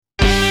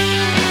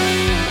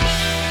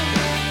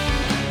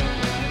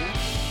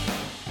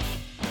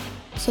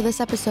So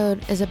this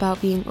episode is about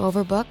being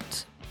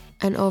overbooked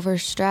and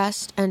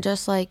overstressed and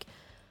just like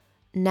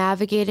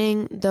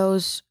navigating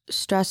those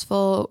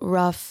stressful,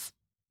 rough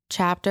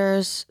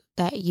chapters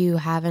that you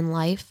have in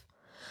life.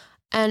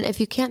 And if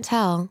you can't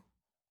tell,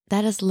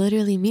 that is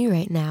literally me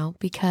right now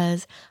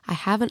because I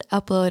haven't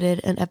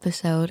uploaded an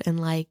episode in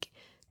like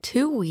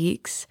 2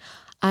 weeks.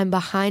 I'm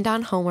behind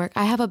on homework.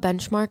 I have a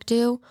benchmark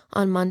due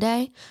on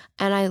Monday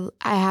and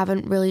I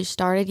haven't really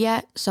started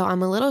yet. So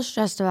I'm a little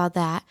stressed about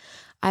that.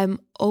 I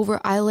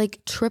like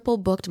triple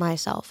booked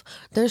myself.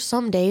 There's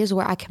some days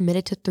where I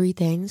committed to 3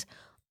 things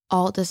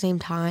all at the same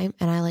time.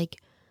 And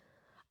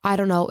I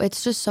don't know,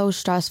 it's just so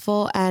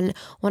stressful. And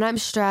when I'm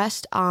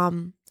stressed,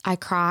 I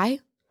cry.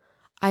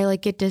 I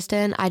like get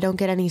distant. I don't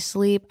get any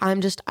sleep.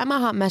 I'm a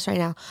hot mess right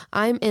now.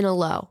 I'm in a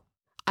low.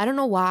 I don't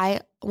know why.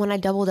 When I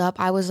doubled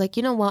up, I was like,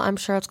 you know what? I'm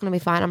sure it's going to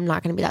be fine. I'm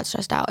not going to be that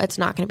stressed out. It's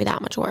not going to be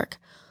that much work.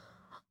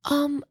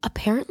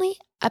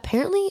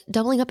 Apparently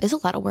doubling up is a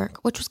lot of work,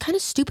 which was kind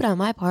of stupid on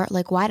my part.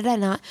 Like, why did I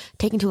not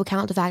take into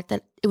account the fact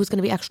that it was going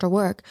to be extra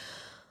work?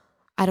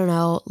 I don't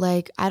know.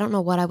 Like, I don't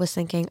know what I was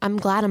thinking. I'm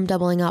glad I'm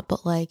doubling up,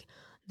 but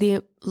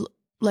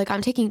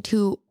I'm taking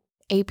 2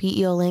 AP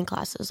ELA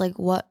classes. Like,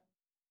 what?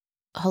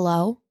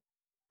 Hello?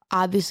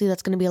 Obviously,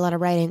 that's going to be a lot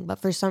of writing, but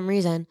for some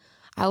reason,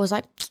 I was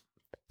like,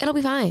 it'll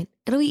be fine.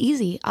 It'll be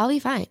easy. I'll be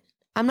fine.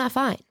 I'm not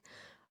fine.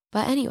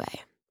 But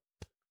anyway,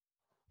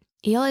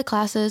 ELA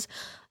classes.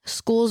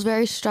 School's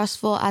very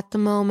stressful at the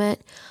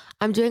moment.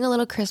 I'm doing a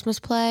little Christmas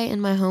play in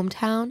my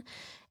hometown,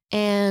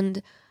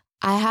 and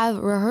I have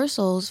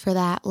rehearsals for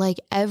that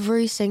like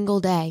every single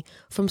day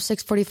from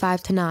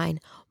 6:45 to 9,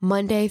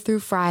 Monday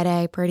through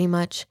Friday pretty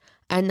much,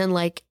 and then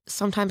like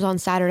sometimes on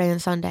Saturday and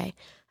Sunday.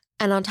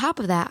 And on top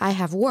of that, I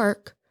have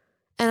work,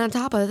 and on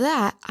top of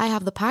that, I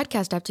have the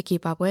podcast I have to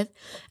keep up with,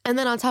 and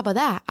then on top of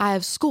that, I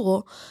have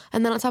school,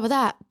 and then on top of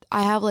that,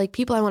 I have like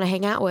people I want to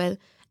hang out with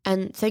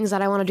and things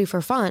that I want to do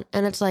for fun,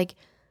 and it's like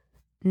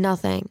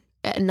nothing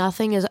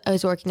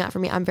is working out for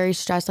me. I'm very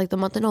stressed. Like the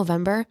month of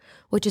November,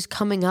 which is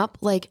coming up,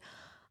 like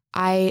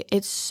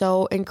it's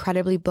so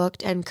incredibly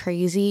booked and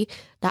crazy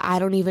that I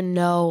don't even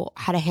know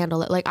how to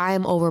handle it. Like I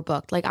am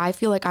overbooked. Like I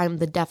feel like I'm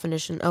the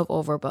definition of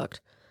overbooked.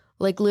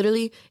 Like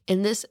literally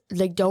in this,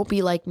 like don't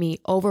be like me.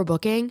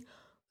 Overbooking,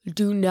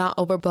 do not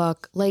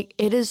overbook. Like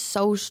it is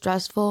so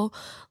stressful.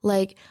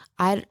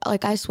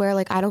 I swear,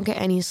 like I don't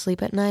get any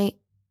sleep at night.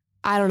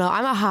 I don't know.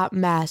 I'm a hot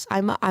mess.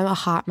 I'm a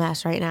hot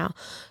mess right now.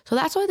 So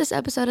that's why this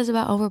episode is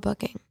about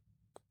overbooking.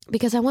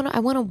 Because I want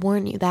to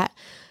warn you that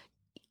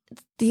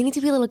you need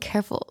to be a little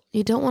careful.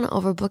 You don't want to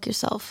overbook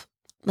yourself.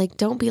 Like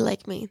don't be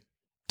like me.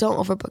 Don't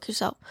overbook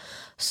yourself.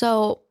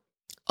 So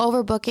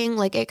overbooking,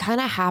 like it kind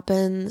of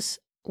happens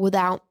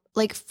without,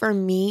 like for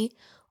me,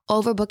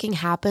 overbooking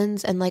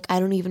happens and like I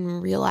don't even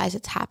realize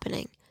it's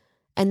happening.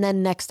 And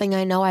then next thing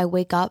I know, I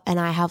wake up and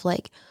I have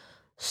like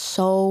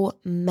so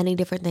many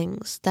different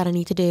things that I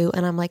need to do.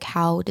 And I'm like,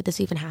 how did this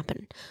even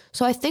happen?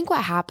 So I think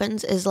what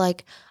happens is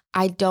like,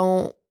 I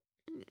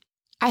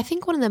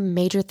think one of the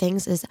major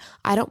things is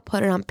I don't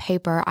put it on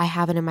paper. I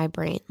have it in my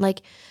brain.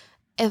 Like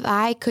if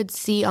I could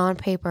see on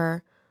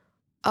paper,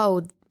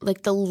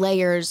 like the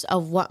layers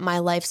of what my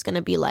life's going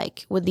to be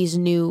like with these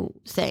new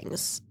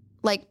things.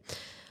 Like,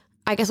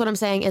 I guess what I'm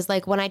saying is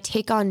like when I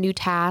take on new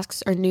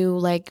tasks or new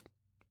like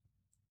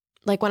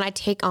when I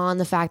take on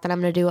the fact that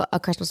I'm going to do a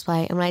Christmas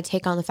play and when I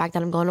take on the fact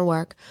that I'm going to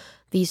work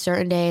these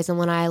certain days and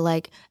when I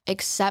like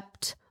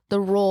accept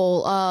the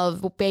role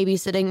of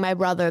babysitting my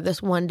brother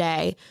this one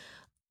day,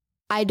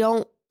 I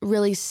don't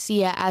really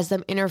see it as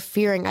them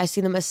interfering. I see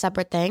them as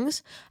separate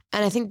things.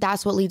 And I think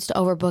that's what leads to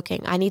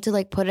overbooking. I need to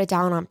like put it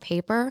down on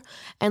paper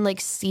and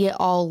like see it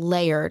all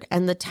layered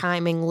and the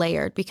timing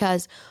layered,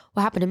 because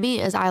what happened to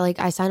me is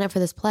I signed up for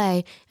this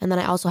play and then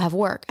I also have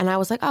work. And I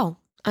was like, oh,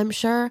 I'm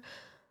sure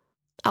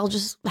I'll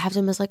just have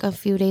to miss like a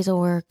few days of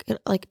work,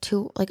 like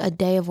a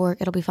day of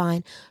work. It'll be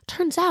fine.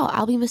 Turns out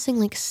I'll be missing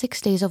like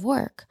 6 days of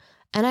work.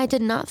 And I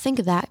did not think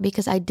of that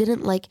because I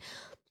didn't like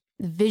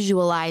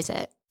visualize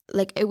it.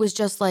 Like it was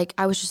just like,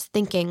 I was just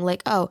thinking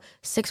like,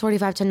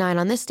 6:45 to 9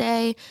 on this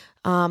day,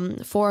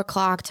 4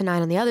 o'clock to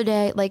 9 on the other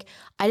day. Like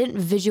I didn't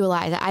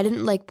visualize it. I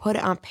didn't like put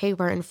it on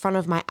paper in front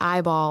of my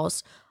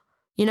eyeballs,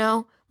 you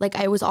know, like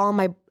it was all in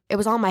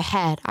my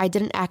head. I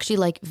didn't actually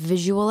like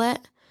visual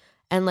it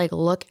and like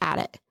look at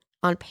it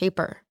on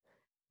paper.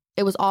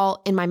 It was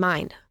all in my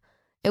mind.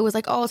 It was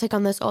like, I'll take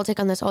on this, I'll take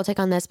on this, I'll take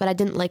on this, but I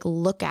didn't like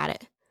look at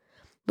it,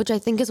 which I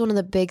think is one of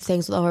the big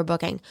things with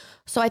overbooking.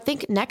 So I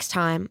think next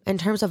time, in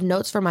terms of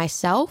notes for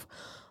myself,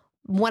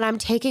 when I'm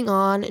taking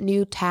on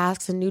new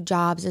tasks and new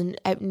jobs and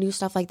new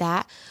stuff like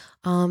that,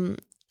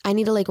 I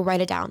need to like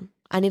write it down.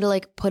 I need to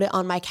like put it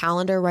on my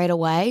calendar right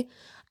away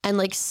and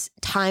like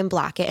time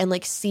block it and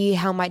like see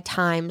how my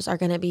times are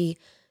going to be,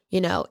 you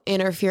know,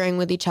 interfering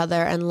with each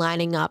other and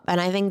lining up. And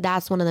I think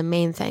that's one of the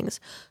main things.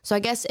 So I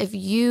guess if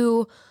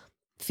you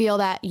feel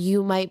that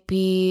you might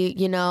be,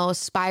 you know,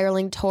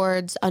 spiraling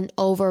towards an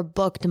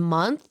overbooked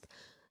month,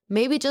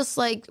 maybe just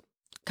like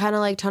kind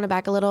of like tone it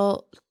back a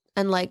little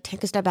and like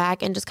take a step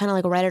back and just kind of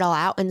like write it all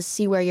out and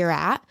see where you're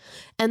at.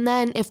 And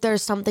then if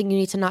there's something you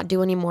need to not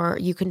do anymore,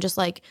 you can just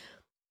like,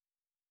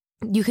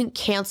 you can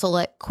cancel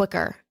it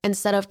quicker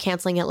instead of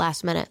canceling it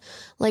last minute.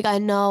 Like I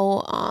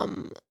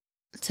know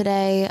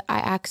today I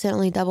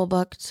accidentally double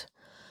booked.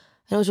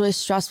 It was really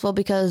stressful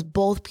because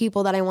both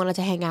people that I wanted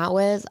to hang out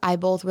with, I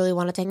both really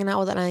wanted to hang out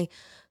with, and I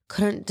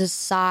couldn't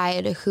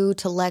decide who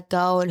to let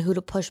go and who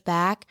to push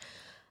back.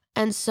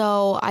 And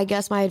so I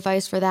guess my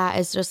advice for that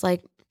is just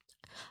like,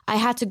 I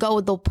had to go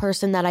with the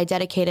person that I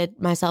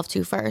dedicated myself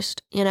to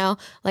first, you know?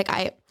 Like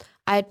I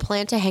had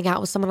planned to hang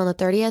out with someone on the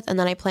 30th, and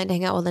then I planned to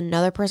hang out with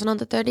another person on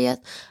the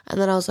 30th.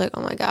 And then I was like,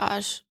 oh my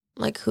gosh,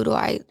 like who do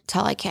I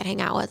tell I can't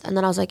hang out with? And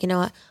then I was like, you know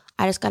what?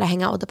 I just got to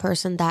hang out with the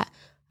person that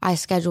I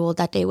scheduled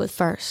that day with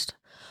first.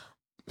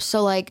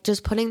 So like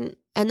just putting,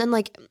 and then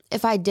like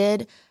if I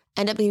did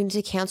end up needing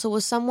to cancel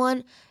with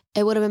someone,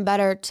 it would have been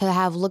better to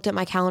have looked at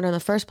my calendar in the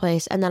first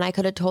place. And then I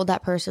could have told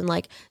that person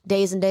like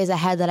days and days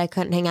ahead that I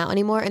couldn't hang out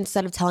anymore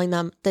instead of telling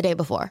them the day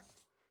before.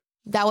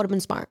 That would have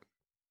been smart.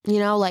 You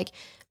know, like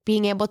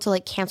being able to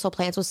like cancel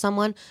plans with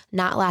someone,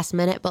 not last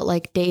minute, but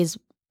like days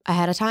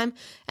ahead of time.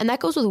 And that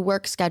goes with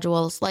work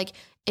schedules. Like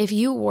if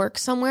you work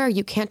somewhere,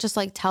 you can't just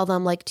like tell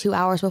them like 2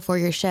 hours before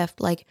your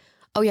shift, like,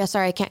 oh yeah,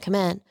 sorry, I can't come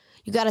in.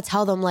 You got to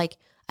tell them like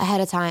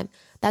ahead of time.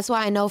 That's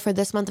why I know for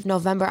this month of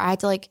November, I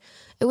had to like,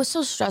 it was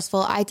so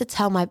stressful. I had to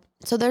tell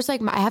so there's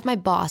like, I have my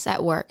boss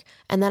at work,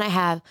 and then I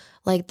have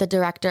like the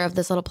director of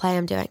this little play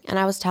I'm doing. And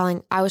I was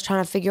trying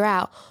to figure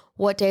out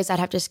what days I'd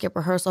have to skip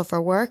rehearsal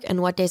for work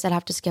and what days I'd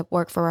have to skip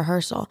work for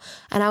rehearsal.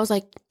 And I was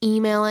like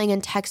emailing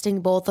and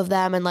texting both of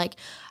them. And like,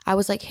 I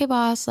was like, hey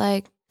boss,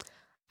 like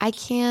I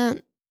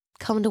can't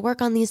come to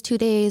work on these 2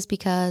 days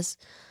because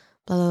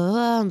blah,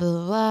 blah, blah,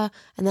 blah, blah.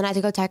 And then I had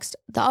to go text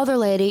the other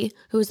lady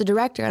who was the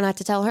director, and I had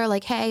to tell her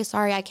like, hey,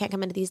 sorry, I can't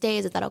come into these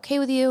days. Is that okay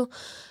with you?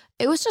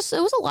 It was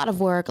a lot of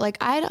work. Like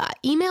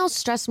emails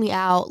stress me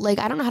out. Like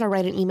I don't know how to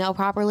write an email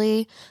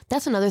properly.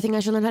 That's another thing I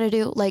should learn how to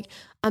do. Like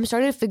I'm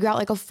starting to figure out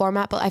like a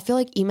format, but I feel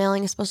like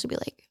emailing is supposed to be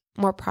like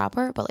more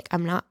proper, but like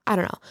I'm not, I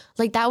don't know.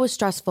 Like that was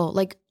stressful.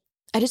 Like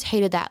I just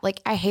hated that.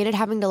 Like I hated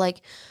having to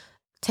like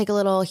take a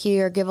little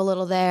here, give a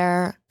little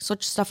there,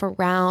 switch stuff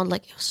around.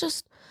 Like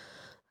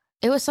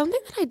it was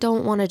something that I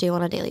don't want to do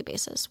on a daily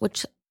basis,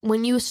 which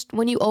when you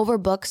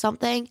overbook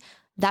something,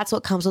 that's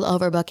what comes with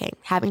overbooking,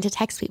 having to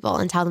text people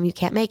and tell them you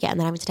can't make it, and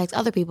then having to text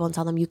other people and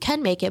tell them you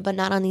can make it, but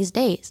not on these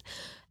days.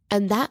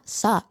 And that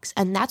sucks.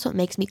 And that's what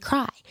makes me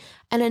cry.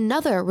 And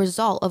another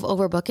result of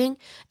overbooking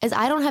is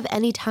I don't have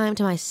any time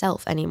to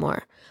myself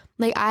anymore.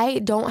 Like I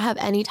don't have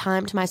any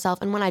time to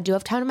myself. And when I do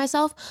have time to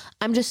myself,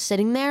 I'm just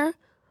sitting there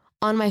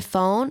on my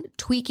phone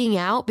tweaking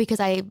out because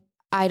I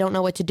don't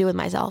know what to do with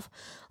myself.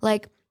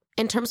 Like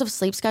in terms of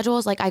sleep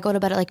schedules, like I go to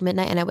bed at like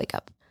midnight and I wake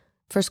up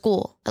for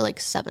school at like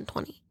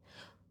 7:20.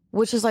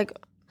 Which is like,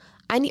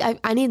 I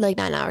need like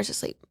 9 hours of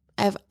sleep.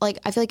 I feel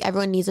like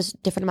everyone needs a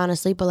different amount of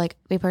sleep, but like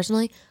me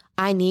personally,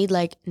 I need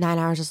like 9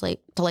 hours of sleep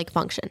to like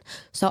function.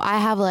 So I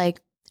have like,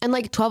 and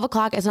like 12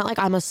 o'clock, it's not like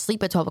I'm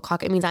asleep at 12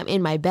 o'clock. It means I'm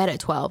in my bed at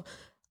 12.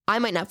 I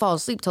might not fall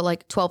asleep till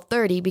like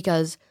 12:30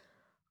 because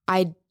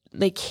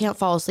they can't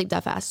fall asleep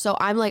that fast. So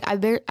I'm like, I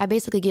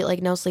basically get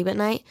like no sleep at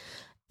night,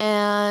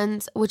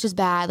 and which is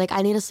bad. Like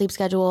I need a sleep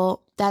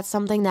schedule. That's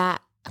something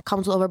that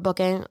comes with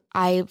overbooking.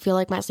 I feel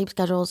like my sleep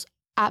schedule's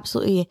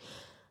absolutely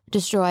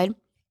destroyed.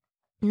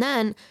 And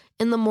then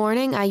in the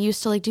morning, I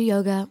used to like do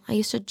yoga. I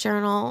used to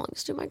journal. I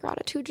used to do my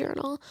gratitude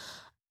journal.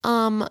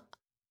 I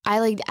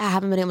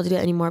haven't been able to do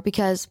it anymore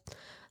because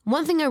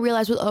one thing I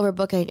realized with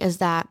overbooking is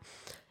that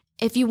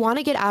if you want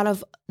to get out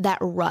of that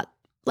rut,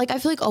 like I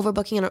feel like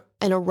overbooking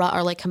and a rut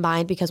are like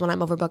combined, because when I'm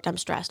overbooked, I'm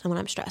stressed. And when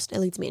I'm stressed, it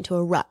leads me into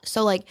a rut.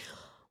 So like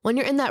when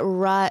you're in that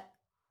rut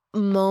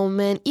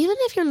moment, even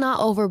if you're not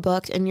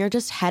overbooked and you're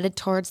just headed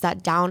towards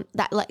that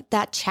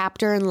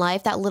chapter in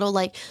life, that little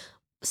like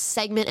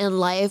segment in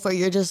life where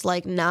you're just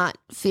like not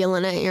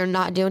feeling it, you're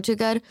not doing too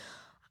good,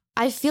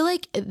 I feel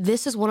like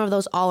this is one of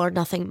those all or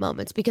nothing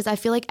moments, because I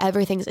feel like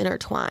everything's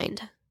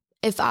intertwined.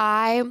 If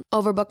I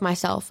overbook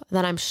myself,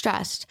 then I'm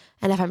stressed.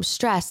 And if I'm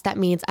stressed, that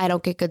means I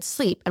don't get good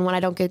sleep. And when I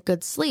don't get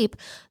good sleep,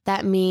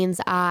 that means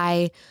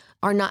I'm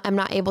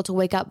not able to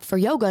wake up for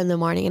yoga in the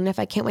morning. And if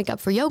I can't wake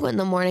up for yoga in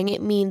the morning,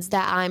 it means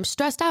that I'm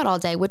stressed out all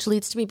day, which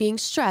leads to me being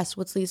stressed,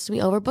 which leads to me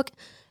overbooked.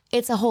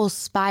 It's a whole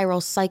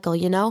spiral cycle,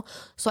 you know?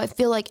 So I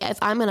feel like if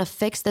I'm going to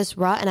fix this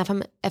rut, and if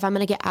I'm going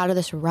to get out of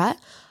this rut,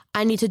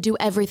 I need to do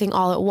everything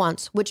all at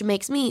once, which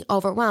makes me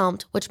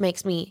overwhelmed, which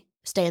makes me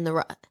stay in the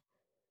rut.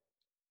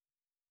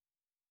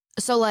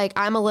 So like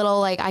I'm a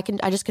little like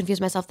I just confuse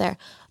myself there,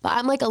 but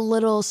I'm like a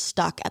little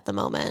stuck at the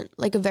moment,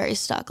 like very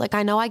stuck. Like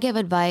I know I give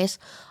advice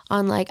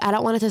on like, I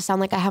don't want it to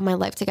sound like I have my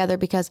life together,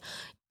 because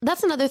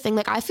that's another thing.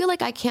 Like I feel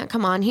like I can't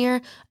come on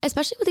here,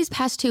 especially with these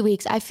past 2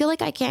 weeks. I feel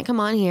like I can't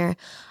come on here.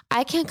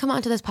 I can't come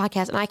onto this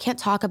podcast and I can't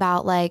talk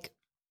about like,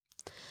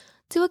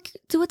 do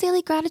a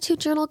daily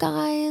gratitude journal,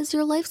 guys.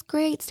 Your life's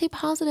great. Stay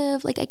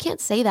positive. Like I can't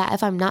say that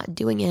if I'm not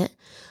doing it.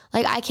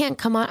 Like I couldn't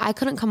come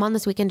on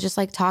this week and just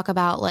like talk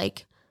about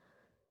like,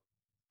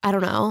 I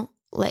don't know,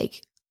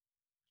 like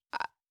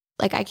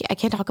like I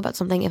can't talk about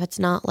something if it's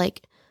not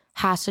like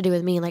has to do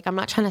with me. Like I'm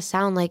not trying to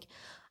sound like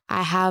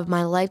I have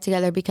my life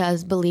together,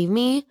 because believe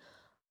me,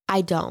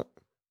 I don't.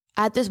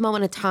 At this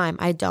moment in time,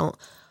 I don't.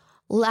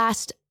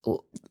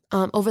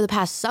 Over the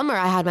past summer,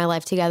 I had my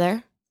life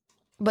together,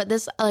 but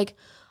this, like,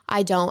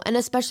 I don't. And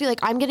especially, like,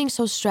 I'm getting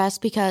so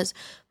stressed because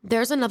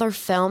there's another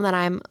film that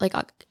I'm, like,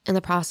 in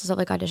the process of,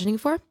 like, auditioning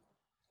for.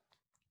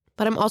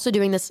 But I'm also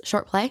doing this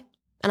short play,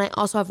 and I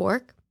also have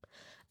work.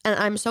 And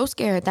I'm so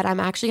scared that I'm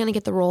actually going to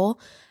get the role,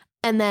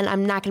 and then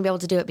I'm not going to be able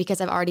to do it because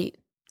I've already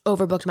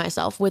overbooked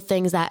myself with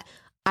things that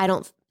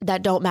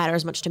don't matter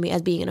as much to me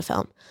as being in a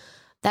film.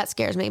 That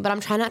scares me, but I'm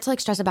trying not to like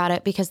stress about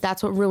it, because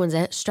that's what ruins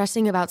it.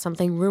 Stressing about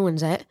something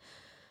ruins it.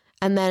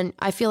 And then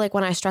I feel like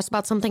when I stress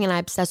about something and I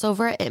obsess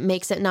over it, it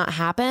makes it not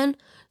happen.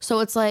 So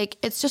it's like,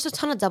 it's just a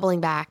ton of doubling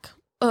back.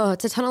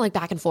 It's a ton of like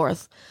back and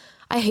forth.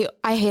 I hate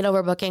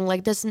overbooking.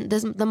 Like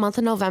the month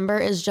of November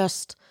is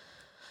just,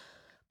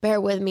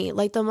 bear with me.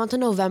 Like the month of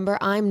November,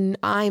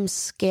 I'm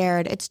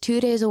scared. It's 2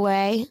 days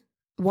away,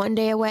 1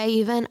 day away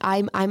even.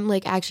 I'm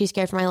like actually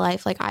scared for my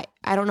life. Like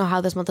I don't know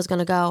how this month is going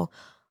to go.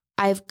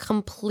 I've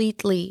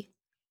completely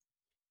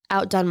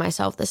outdone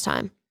myself this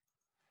time.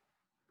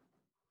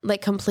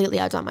 Like completely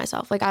outdone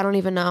myself. Like I don't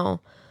even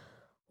know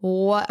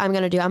what I'm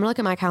going to do. I'm going to look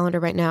at my calendar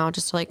right now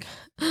just to like,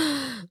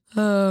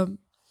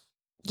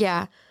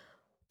 yeah.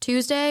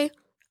 Tuesday,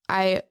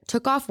 I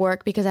took off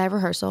work because I have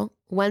rehearsal.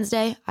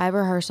 Wednesday, I have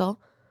rehearsal.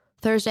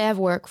 Thursday, I have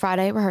work.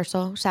 Friday,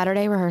 rehearsal.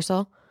 Saturday,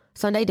 rehearsal.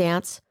 Sunday,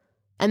 dance.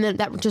 And then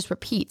that just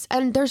repeats.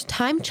 And there's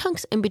time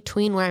chunks in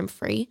between where I'm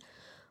free.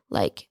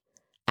 Like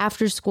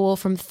after school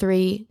from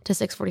 3 to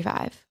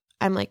 6:45.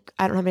 I'm like,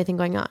 I don't have anything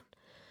going on.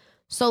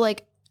 So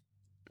like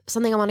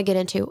something I want to get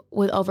into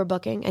with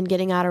overbooking and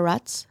getting out of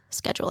ruts,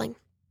 scheduling.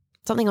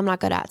 Something I'm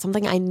not good at.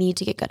 Something I need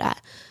to get good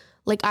at.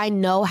 Like I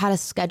know how to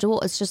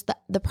schedule. It's just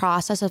the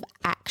process of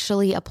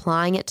actually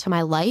applying it to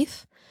my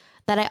life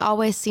that I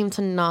always seem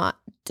to not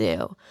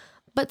do.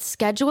 But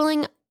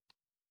scheduling,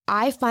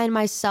 I find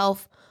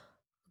myself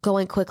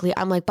going quickly.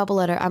 I'm like bubble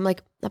letter. I'm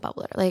like, not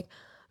bubble letter, like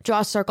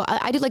draw a circle.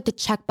 I do like the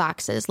check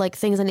boxes, like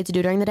things I need to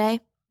do during the day.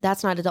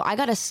 That's not it though. I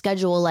got to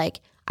schedule,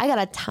 like I got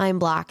to time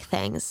block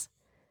things,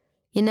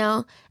 you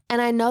know?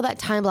 And I know that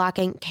time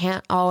blocking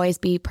can't always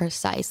be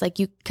precise. Like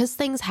because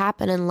things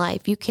happen in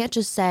life. You can't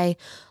just say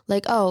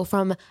like, oh,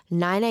 from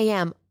 9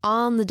 a.m.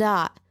 on the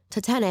dot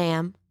to 10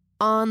 a.m.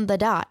 on the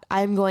dot,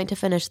 I'm going to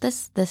finish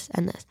this,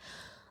 and this.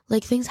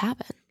 Like things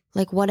happen.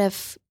 Like what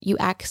if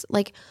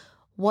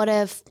what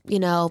if, you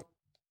know,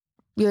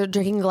 you're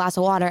drinking a glass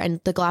of water and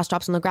the glass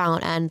drops on the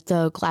ground and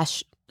the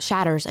glass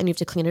shatters and you have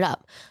to clean it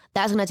up.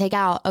 That's going to take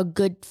out a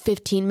good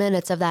 15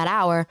 minutes of that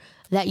hour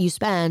that you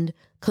spend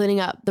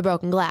cleaning up the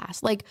broken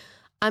glass. Like,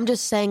 I'm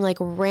just saying like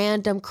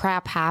random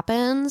crap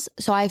happens.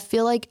 So I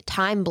feel like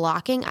time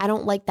blocking, I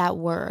don't like that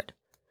word.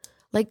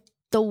 Like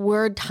the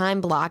word time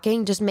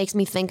blocking just makes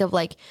me think of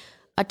like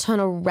a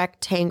ton of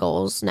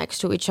rectangles next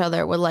to each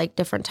other with like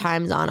different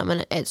times on them.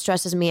 And it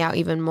stresses me out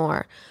even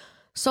more.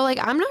 So like,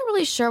 I'm not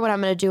really sure what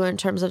I'm going to do in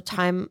terms of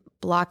time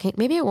blocking.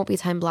 Maybe it won't be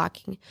time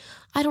blocking.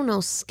 I don't know,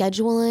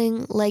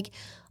 scheduling. Like,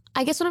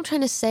 I guess what I'm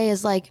trying to say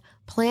is like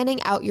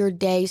planning out your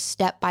day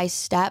step by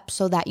step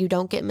so that you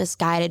don't get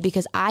misguided,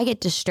 because I get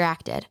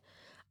distracted.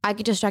 I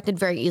get distracted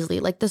very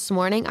easily. Like this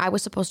morning, I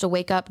was supposed to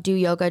wake up, do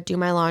yoga, do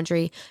my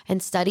laundry,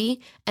 and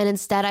study. And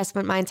instead, I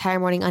spent my entire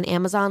morning on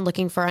Amazon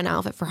looking for an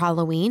outfit for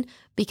Halloween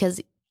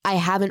because I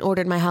haven't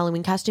ordered my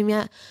Halloween costume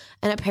yet.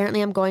 And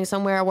apparently I'm going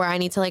somewhere where I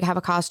need to like have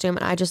a costume.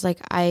 And I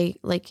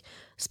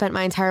spent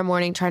my entire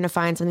morning trying to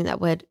find something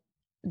that would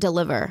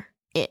deliver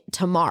it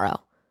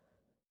tomorrow.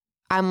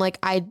 I'm like,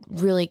 I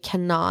really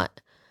cannot.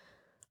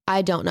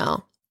 I don't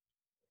know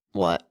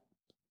what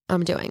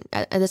I'm doing.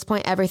 At this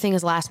point, everything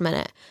is last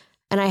minute.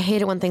 And I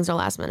hate it when things are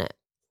last minute.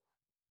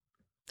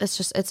 It's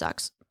just, it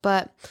sucks.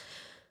 But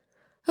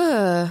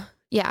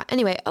yeah,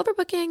 anyway,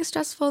 overbooking,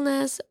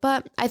 stressfulness.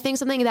 But I think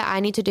something that I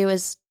need to do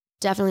is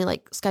definitely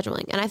like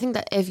scheduling. And I think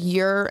that if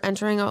you're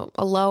entering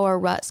a low or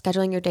rut,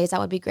 scheduling your days, that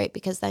would be great,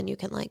 because then you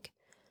can like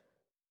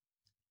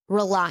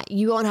rely.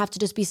 You won't have to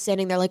just be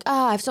sitting there like,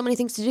 I have so many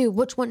things to do.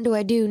 Which one do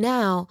I do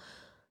now?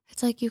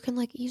 It's like you can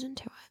like ease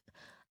into it.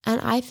 And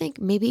I think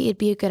maybe it'd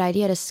be a good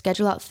idea to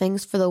schedule out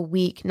things for the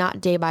week,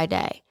 not day by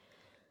day.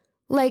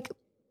 Like,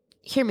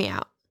 hear me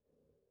out.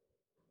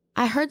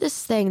 I heard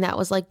this thing that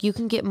was like, you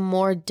can get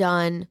more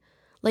done.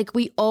 Like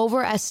we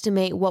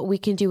overestimate what we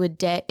can do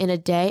in a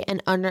day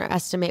and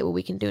underestimate what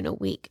we can do in a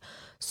week.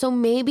 So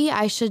maybe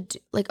I should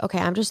like, okay,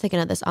 I'm just thinking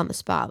of this on the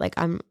spot. Like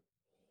I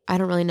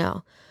don't really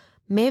know.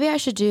 Maybe I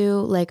should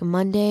do like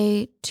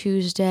Monday,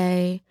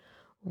 Tuesday,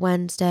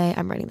 Wednesday.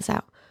 I'm writing this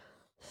out.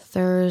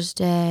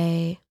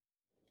 Thursday,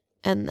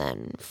 and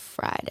then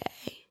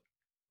Friday.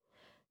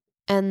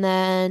 And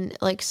then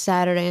like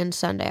Saturday and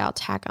Sunday, I'll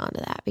tack onto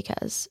that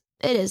because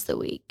it is the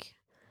week.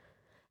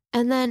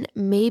 And then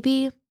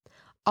maybe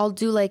I'll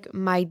do like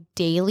my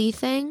daily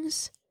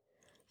things.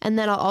 And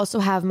then I'll also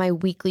have my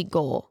weekly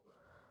goal.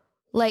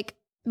 Like,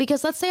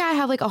 because let's say I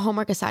have like a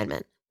homework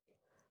assignment.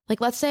 Like,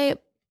 let's say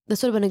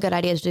this would have been a good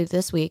idea to do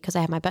this week because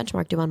I have my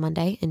benchmark due on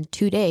Monday in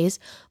 2 days.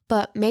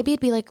 But maybe it'd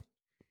be like,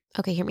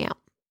 okay, hear me out.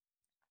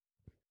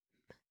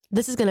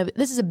 This is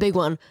a big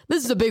one.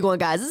 This is a big one,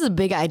 guys. This is a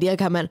big idea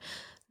coming.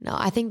 No,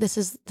 I think this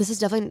is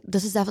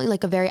definitely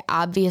like a very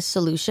obvious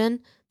solution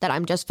that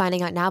I'm just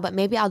finding out now. But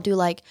maybe I'll do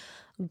like,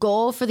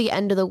 goal for the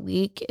end of the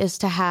week is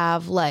to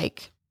have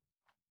like,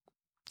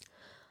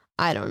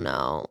 I don't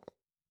know,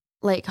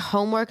 like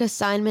homework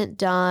assignment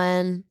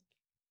done.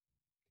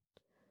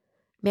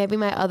 Maybe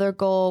my other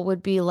goal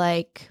would be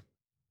like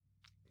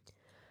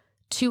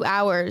 2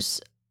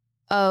 hours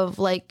of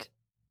like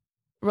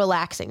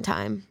relaxing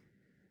time.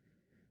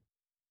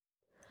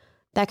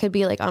 That could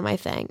be like on my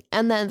thing.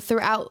 And then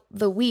throughout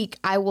the week,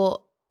 I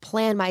will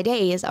plan my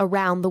days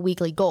around the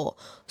weekly goal.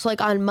 So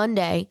like on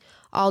Monday,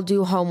 I'll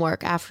do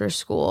homework after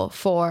school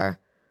for,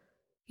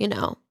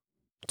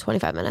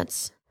 25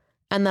 minutes.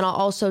 And then I'll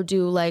also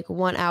do like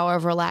 1 hour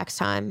of relaxed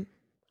time.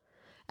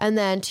 And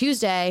then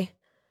Tuesday,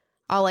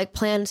 I'll like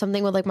plan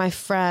something with like my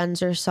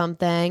friends or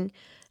something.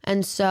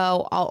 And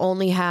so I'll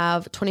only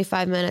have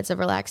 25 minutes of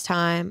relaxed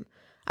time.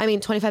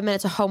 25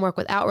 minutes of homework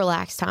without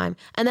relaxed time.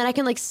 And then I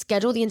can like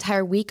schedule the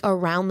entire week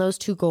around those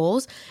 2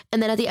 goals.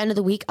 And then at the end of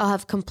the week, I'll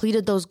have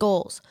completed those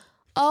goals.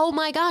 Oh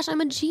my gosh,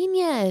 I'm a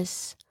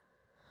genius.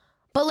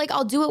 But like,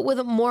 I'll do it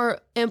with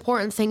more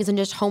important things than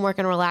just homework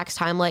and relaxed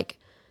time. Like,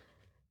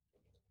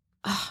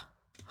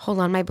 hold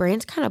on, my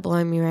brain's kind of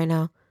blowing me right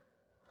now.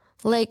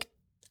 Like,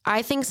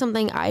 I think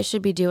something I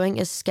should be doing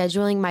is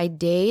scheduling my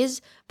days,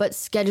 but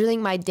scheduling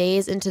my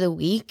days into the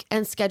week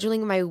and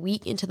scheduling my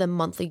week into the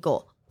monthly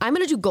goal. I'm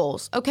going to do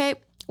goals, okay?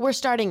 We're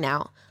starting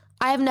now.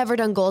 I have never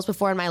done goals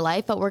before in my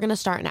life, but we're going to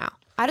start now.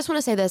 I just want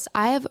to say this.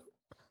 I've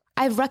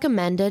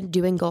recommended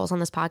doing goals on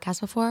this podcast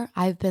before.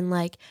 I've been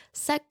like,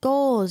 set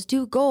goals,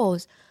 do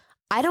goals.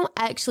 I don't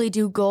actually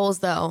do goals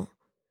though.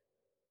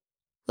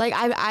 Like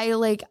I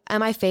like,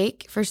 am I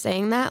fake for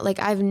saying that? Like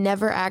I've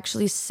never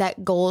actually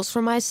set goals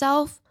for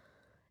myself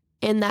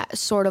in that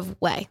sort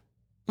of way,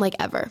 like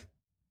ever.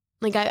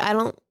 Like I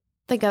don't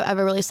think I've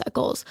ever really set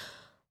goals.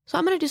 So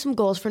I'm going to do some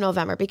goals for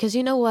November because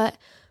you know what?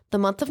 The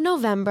month of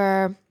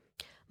November,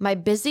 my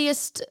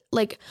busiest,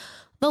 like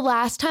the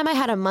last time I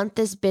had a month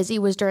this busy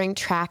was during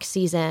track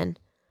season.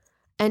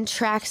 And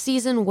track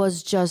season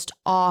was just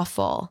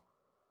awful.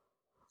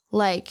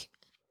 Like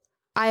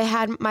I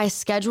had, my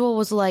schedule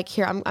was like,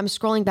 here, I'm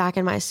scrolling back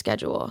in my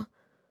schedule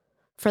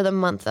for the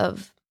month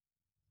of,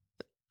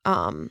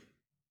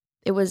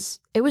 it was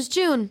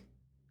June,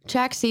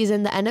 track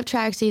season, the end of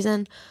track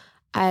season.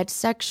 I had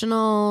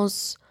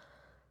sectionals.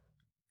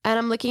 And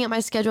I'm looking at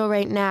my schedule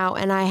right now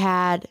and I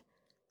had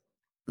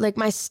like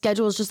my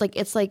schedule is just like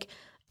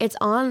it's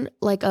on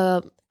like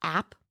a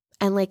app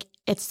and like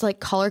it's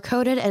like color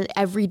coded and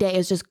every day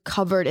is just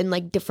covered in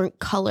like different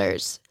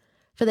colors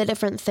for the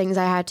different things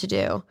I had to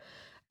do.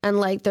 And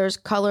like there's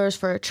colors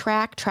for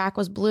track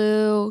was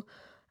blue.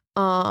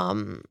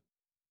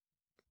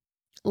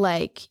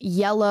 Like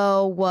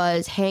yellow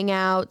was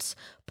hangouts,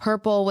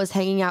 purple was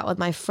hanging out with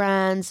my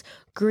friends,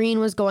 green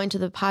was going to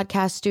the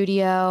podcast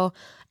studio.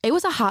 It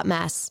was a hot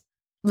mess,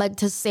 like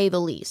to say the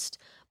least.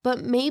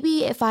 But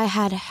maybe if I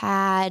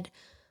had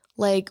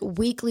like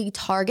weekly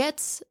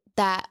targets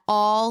that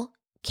all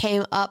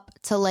came up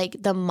to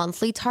like the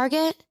monthly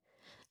target,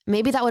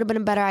 maybe that would have been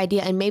a better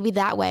idea. And maybe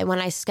that way, when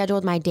I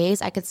scheduled my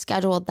days, I could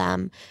schedule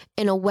them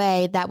in a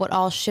way that would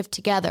all shift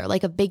together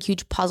like a big,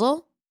 huge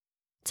puzzle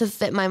to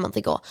fit my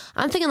monthly goal.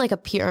 I'm thinking like a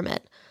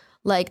pyramid.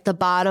 Like the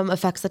bottom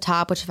affects the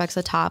top, which affects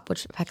the top,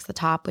 which affects the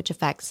top, which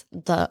affects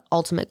the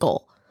ultimate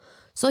goal.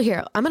 So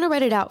here, I'm going to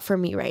write it out for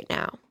me right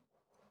now.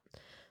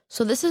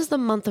 So this is the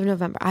month of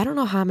November. I don't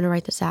know how I'm going to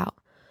write this out.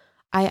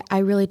 I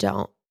really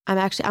don't. I'm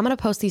going to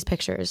post these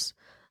pictures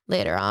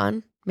later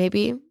on.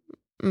 Maybe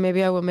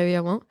I will, maybe I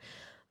won't.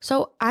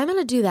 So I'm going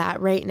to do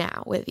that right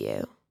now with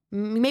you.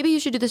 Maybe you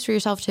should do this for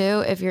yourself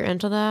too if you're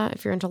into that,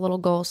 if you're into little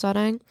goal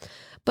setting.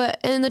 But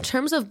in the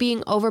terms of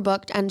being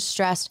overbooked and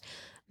stressed,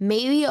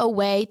 maybe a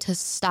way to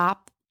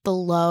stop the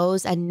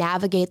lows and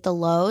navigate the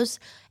lows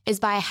is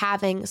by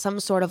having some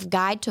sort of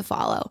guide to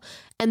follow.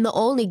 And the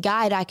only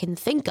guide I can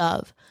think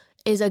of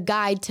is a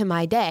guide to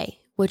my day,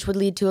 which would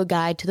lead to a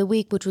guide to the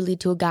week, which would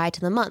lead to a guide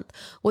to the month,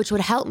 which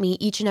would help me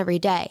each and every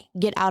day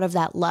get out of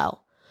that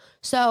low.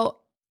 So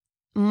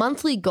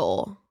monthly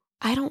goal,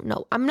 I don't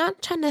know. I'm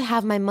not trying to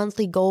have my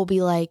monthly goal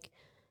be like,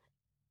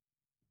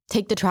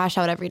 take the trash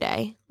out every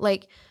day.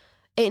 Like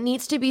it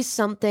needs to be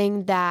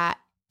something that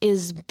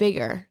is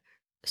bigger.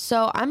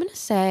 So I'm going to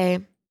say,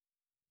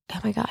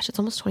 oh my gosh, it's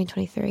almost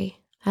 2023.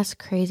 That's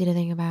crazy to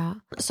think about.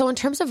 So in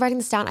terms of writing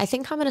this down, I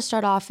think I'm going to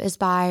start off is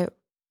by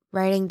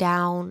writing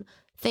down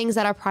things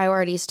that are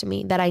priorities to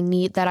me, that I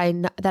need, that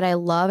I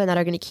love, and that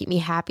are going to keep me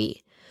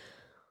happy.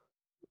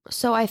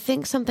 So I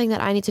think something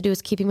that I need to do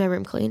is keeping my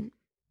room clean.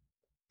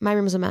 My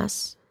room's a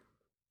mess.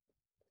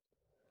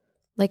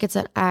 Like it's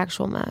an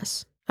actual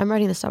mess. I'm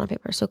writing this down on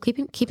paper. So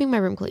keeping my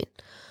room clean.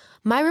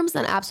 My room's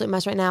an absolute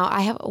mess right now.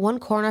 I have one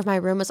corner of my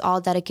room is all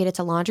dedicated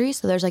to laundry.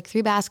 So there's like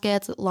 3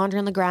 baskets, laundry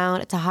on the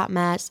ground. It's a hot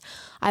mess.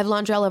 I have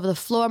laundry all over the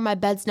floor. My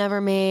bed's never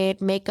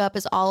made. Makeup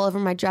is all over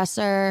my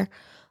dresser.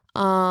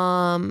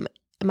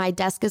 My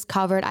desk is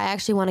covered. I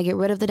actually want to get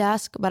rid of the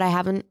desk, but I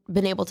haven't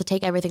been able to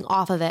take everything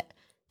off of it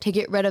to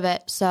get rid of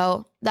it.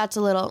 So that's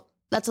a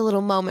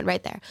little moment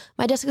right there.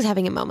 My desk is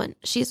having a moment.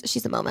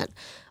 She's a moment,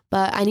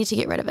 but I need to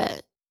get rid of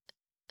it.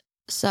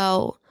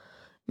 So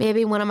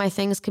maybe one of my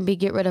things can be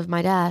get rid of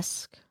my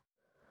desk.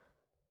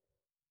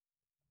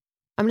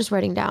 I'm just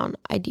writing down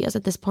ideas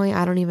at this point.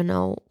 I don't even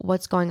know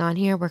what's going on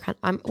here.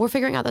 We're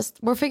figuring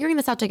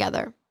this out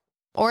together.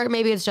 Or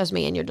maybe it's just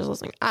me and you're just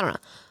listening. I don't know.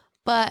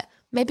 But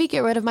maybe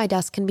get rid of my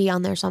desk can be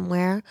on there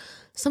somewhere.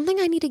 Something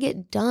I need to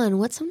get done.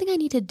 What's something I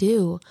need to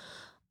do?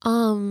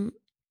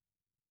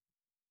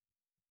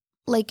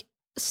 Like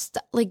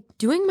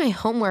doing my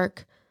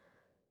homework.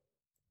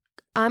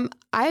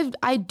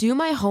 I do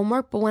my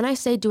homework, but when I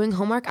say doing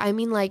homework, I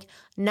mean like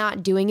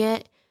not doing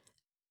it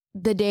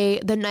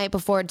the night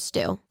before it's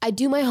due. I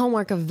do my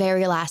homework a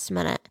very last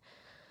minute.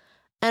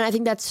 And I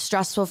think that's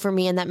stressful for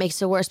me, and that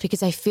makes it worse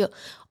because I feel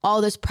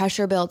all this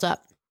pressure builds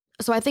up.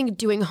 So I think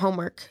doing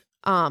homework,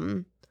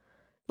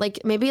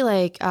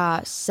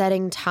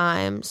 setting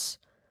times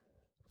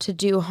to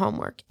do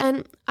homework.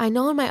 And I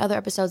know in my other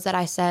episodes that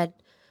I said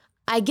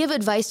I give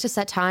advice to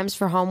set times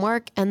for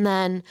homework, and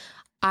then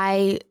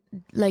I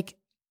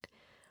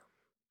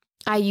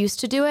used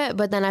to do it,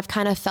 but then I've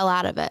kind of fell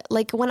out of it.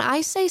 Like when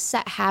I say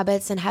set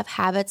habits and have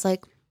habits,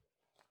 like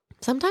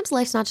sometimes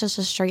life's not just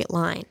a straight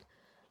line,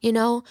 you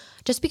know?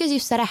 Just because you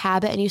set a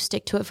habit and you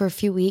stick to it for a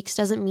few weeks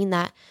doesn't mean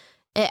that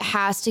it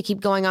has to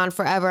keep going on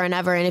forever and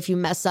ever. And if you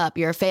mess up,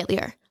 you're a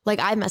failure. Like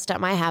I messed up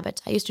my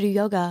habits. I used to do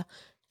yoga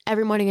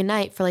every morning and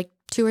night for like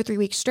 2 or 3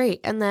 weeks straight.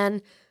 And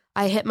then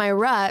I hit my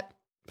rut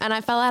and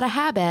I fell out of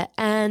habit,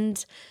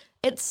 and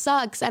it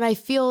sucks. And I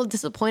feel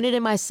disappointed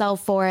in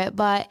myself for it.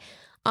 But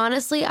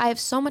honestly, I have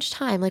so much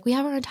time. Like we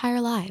have our entire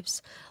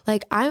lives.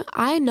 Like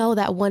I know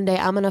that one day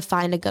I'm going to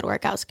find a good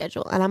workout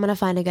schedule and I'm going to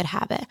find a good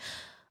habit,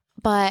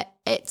 but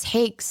it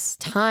takes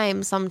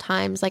time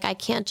sometimes. Like I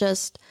can't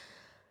just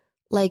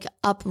like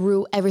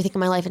uproot everything in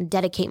my life and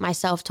dedicate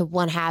myself to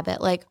one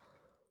habit. Like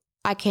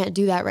I can't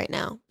do that right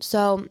now.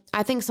 So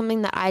I think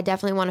something that I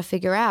definitely want to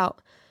figure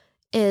out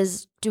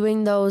is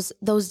doing those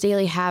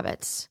daily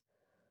habits.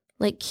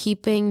 Like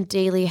keeping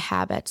daily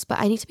habits. But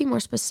I need to be more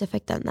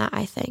specific than that,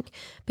 I think.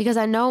 Because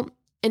I know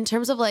in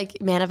terms of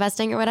like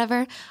manifesting or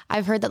whatever,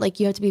 I've heard that like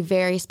you have to be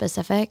very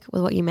specific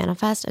with what you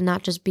manifest and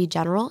not just be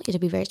general. You have to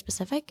be very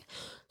specific.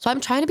 So I'm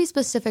trying to be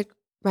specific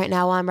right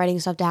now while I'm writing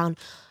stuff down.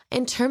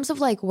 In terms of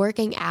like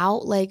working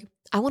out, like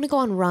I want to go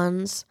on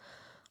runs.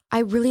 I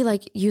really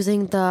like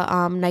using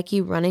the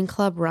Nike Running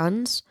Club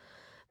runs.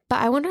 But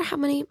I wonder how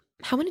many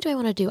do I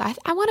want to do?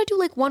 I want to do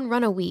like 1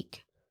 run a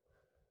week.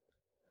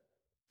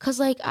 Because,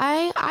 like,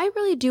 I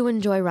really do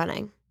enjoy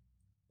running.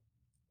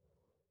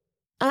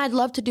 And I'd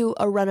love to do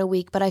a run a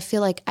week, but I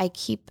feel like I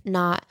keep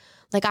not,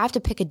 like, I have to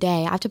pick a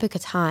day. I have to pick a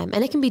time.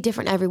 And it can be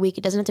different every week.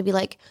 It doesn't have to be,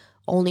 like,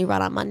 only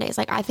run on Mondays.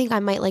 Like, I think I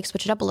might, like,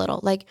 switch it up a little.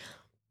 Like,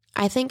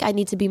 I think I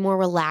need to be more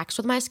relaxed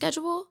with my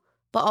schedule,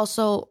 but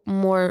also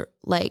more,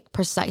 like,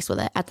 precise with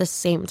it at the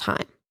same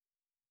time.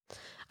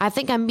 I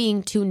think I'm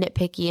being too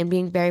nitpicky and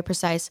being very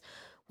precise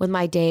with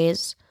my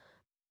days,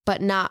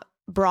 but not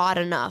broad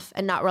enough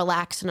and not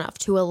relaxed enough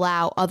to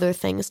allow other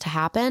things to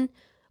happen,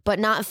 but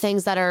not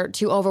things that are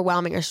too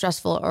overwhelming or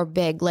stressful or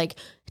big, like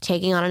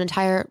taking on an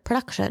entire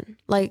production,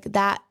 like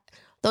that,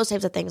 those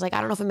types of things. Like, I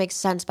don't know if it makes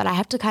sense, but I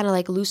have to kind of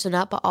like loosen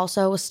up, but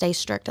also stay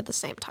strict at the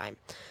same time.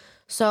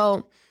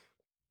 So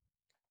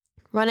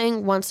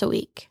running once a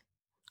week,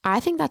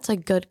 I think that's a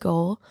good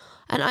goal.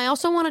 And I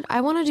also want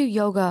to do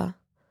yoga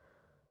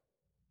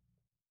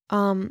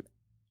in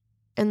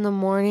the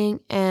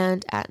morning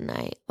and at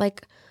night.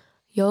 Like,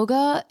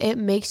 yoga, it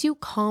makes you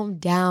calm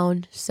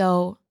down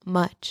so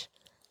much.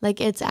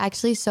 Like, it's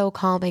actually so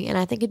calming. And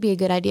I think it'd be a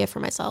good idea for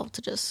myself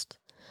to just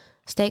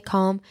stay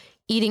calm.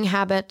 Eating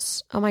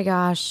habits. Oh my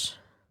gosh.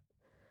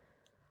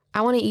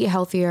 I want to eat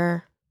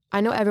healthier.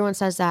 I know everyone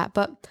says that,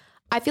 but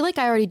I feel like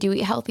I already do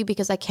eat healthy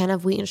because I can't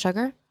have wheat and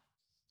sugar,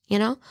 you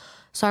know?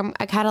 So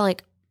I kind of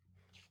like,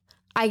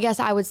 I guess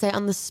I would say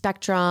on the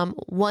spectrum,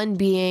 1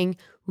 being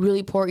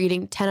really poor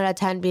eating, 10 out of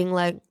 10 being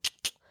like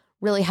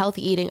really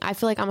healthy eating. I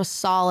feel like I'm a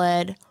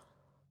solid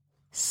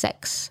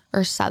 6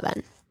 or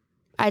 7.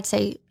 I'd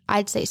say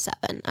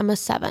 7. I'm a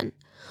 7.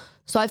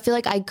 So I feel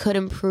like I could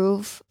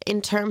improve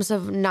in terms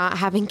of not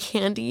having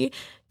candy,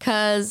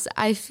 because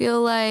I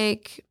feel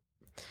like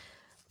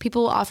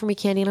people will offer me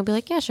candy and I'll be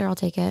like, yeah, sure, I'll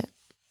take it.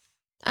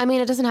 I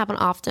mean, it doesn't happen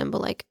often,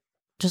 but like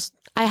just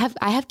I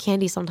have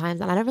candy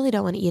sometimes and I really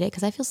don't want to eat it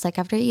because I feel sick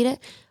after I eat it,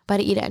 but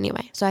I eat it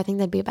anyway. So I think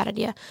that'd be a bad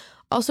idea.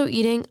 Also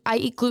I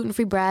eat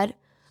gluten-free bread,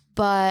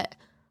 but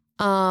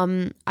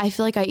I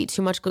feel like I eat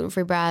too much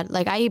gluten-free bread.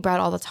 Like I eat bread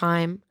all the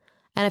time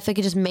and I feel like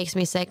it just makes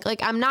me sick.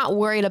 Like I'm not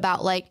worried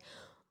about like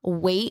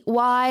weight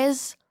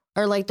wise,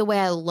 or like the way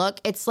I look.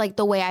 It's like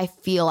the way I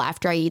feel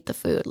after I eat the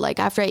food. Like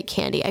after I eat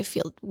candy, I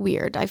feel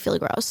weird. I feel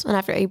gross. And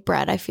after I eat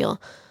bread, I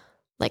feel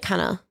like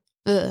kind of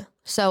ugh.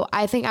 So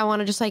I think I want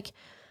to just like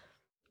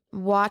I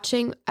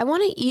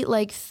want to eat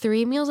like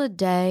 3 meals a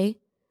day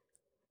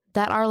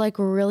that are like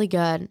really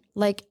good.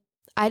 Like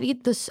I'd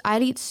eat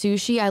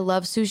sushi. I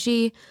love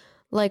sushi,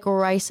 like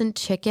rice and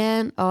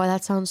chicken. Oh,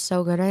 that sounds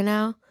so good right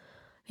now.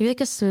 Maybe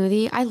like a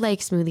smoothie. I like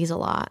smoothies a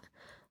lot.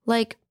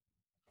 Like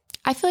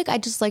I feel like I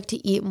just like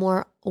to eat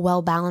more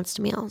well-balanced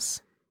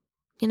meals,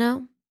 you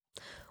know?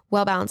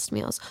 Well-balanced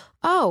meals.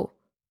 Oh,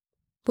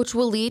 which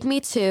will lead me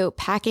to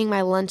packing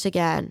my lunch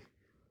again.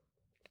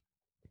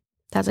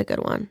 That's a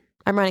good one.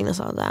 I'm writing this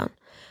all down.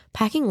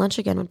 Packing lunch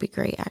again would be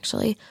great,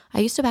 actually. I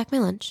used to pack my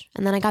lunch,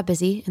 and then I got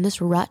busy in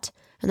this rut,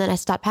 and then I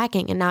stopped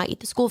packing, and now I eat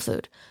the school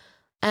food.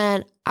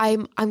 And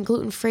I'm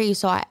gluten-free,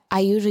 so I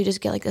usually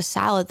just get like a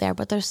salad there,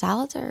 but their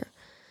salads are,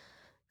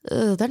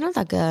 they're not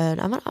that good.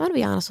 I'm gonna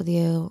be honest with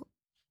you.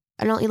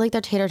 I don't eat like their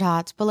tater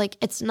tots, but like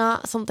it's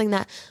not something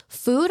that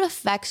food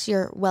affects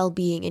your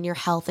well-being and your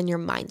health and your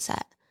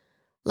mindset.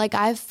 Like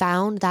I've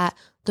found that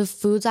the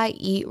foods I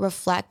eat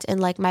reflect in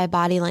like my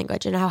body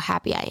language and how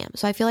happy I am.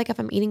 So I feel like if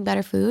I'm eating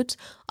better foods,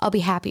 I'll be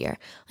happier.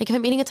 Like if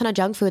I'm eating a ton of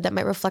junk food, that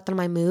might reflect on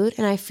my mood.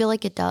 And I feel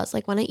like it does.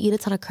 Like when I eat a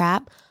ton of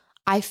crap,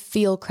 I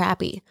feel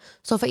crappy.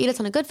 So if I eat a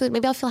ton of good food,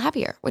 maybe I'll feel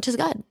happier, which is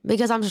good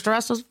because I'm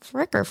stressed as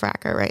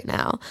fracker right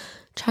now.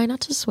 Try not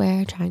to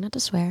swear.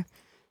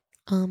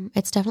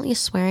 It's definitely a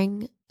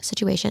swearing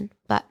situation.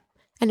 But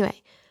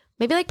anyway,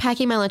 maybe like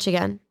packing my lunch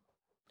again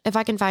if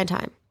I can find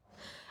time.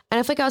 And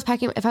if I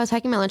was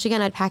packing my lunch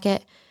again, I'd pack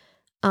it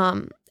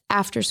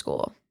after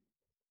school.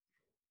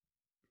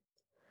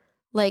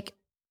 Like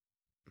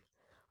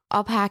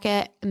I'll pack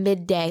it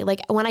midday.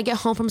 Like when I get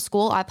home from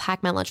school, I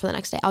pack my lunch for the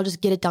next day. I'll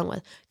just get it done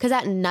with. Because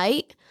at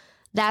night,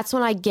 that's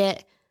when I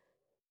get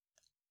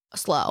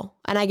slow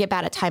and I get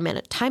bad at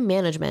time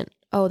management.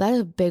 Oh, that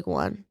is a big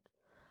one.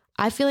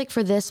 I feel like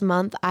for this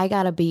month, I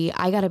gotta be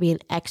an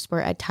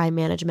expert at time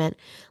management.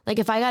 Like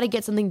if I gotta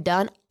get something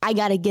done, I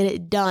gotta get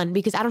it done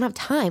because I don't have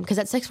time. Because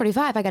at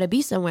 6:45, I gotta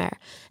be somewhere,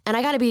 and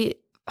I gotta be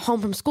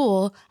home from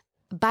school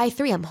by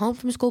 3. I'm home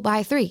from school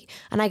by 3,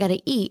 and I gotta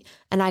eat,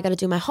 and I gotta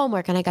do my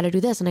homework, and I gotta do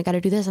this, and I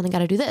gotta do this, and I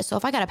gotta do this. So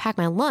if I gotta pack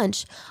my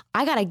lunch,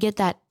 I gotta get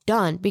that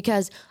done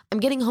because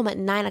I'm getting home at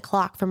 9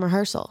 o'clock from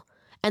rehearsal,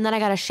 and then I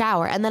gotta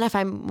shower, and then if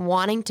I'm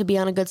wanting to be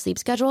on a good sleep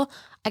schedule,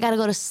 I gotta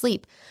go to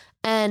sleep.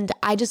 And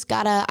I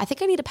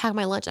think I need to pack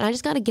my lunch and I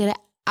just gotta get it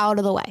out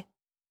of the way.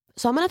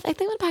 So I think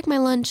I'm gonna pack my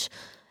lunch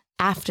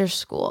after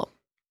school.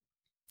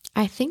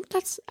 I think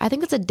that's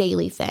a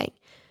daily thing.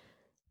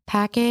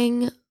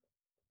 Packing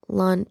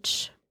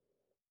lunch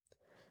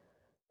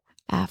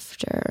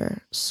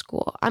after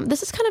school.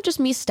 This is kind of just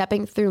me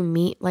stepping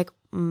through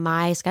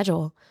my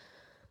schedule.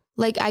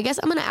 Like, I guess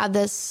I'm gonna add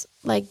this,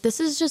 like,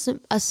 this is just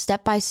a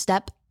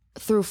step-by-step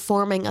through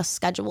forming a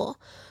schedule.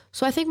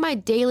 So I think my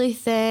daily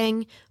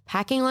thing,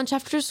 packing lunch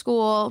after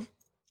school,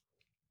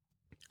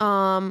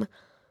 eating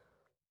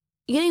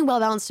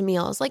well-balanced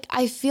meals. Like,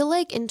 I feel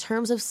like in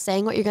terms of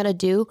saying what you're going to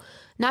do,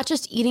 not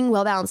just eating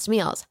well-balanced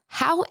meals,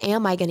 how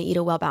am I going to eat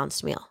a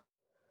well-balanced meal?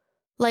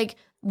 Like,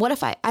 what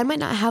if I might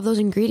not have those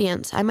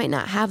ingredients? I might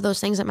not have those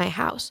things at my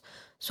house.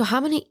 So how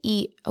am I going to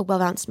eat a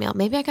well-balanced meal?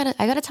 Maybe I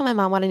gotta tell my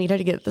mom what I need her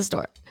to get at the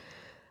store.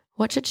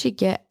 What should she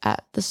get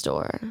at the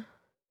store?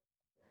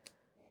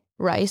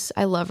 Rice.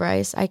 I love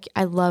rice. I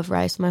love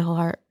rice with my whole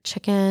heart.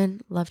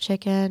 Chicken. Love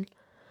chicken.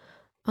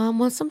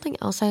 What's something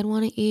else I'd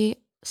want to eat?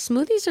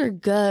 Smoothies are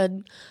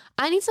good.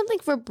 I need something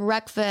for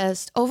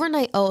breakfast.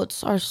 Overnight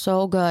oats are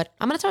so good.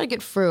 I'm going to try to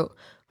get fruit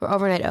for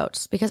overnight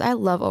oats because I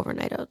love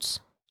overnight oats.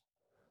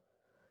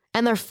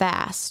 And they're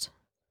fast.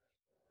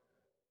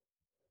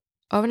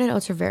 Overnight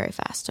oats are very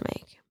fast to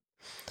make.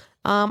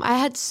 I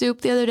had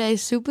soup the other day.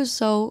 Soup was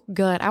so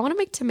good. I want to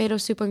make tomato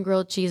soup and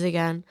grilled cheese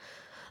again.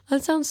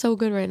 That sounds so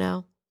good right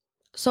now.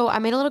 So I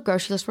made a little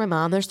grocery list for my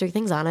mom. There's 3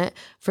 things on it.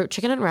 Fruit,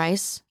 chicken, and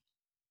rice.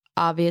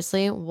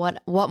 Obviously,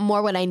 what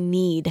more would I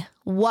need?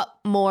 What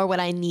more would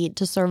I need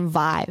to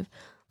survive?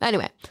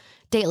 Anyway,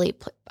 daily,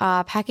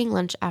 packing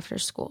lunch after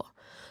school.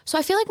 So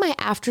I feel like my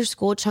after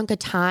school chunk of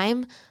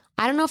time,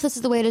 I don't know if this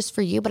is the way it is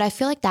for you, but I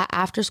feel like that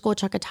after school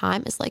chunk of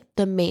time is like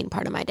the main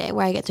part of my day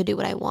where I get to do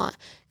what I want.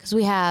 Because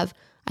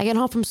I get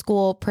home from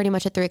school pretty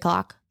much at 3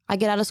 o'clock. I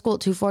get out of school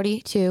at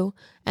 2:42.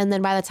 And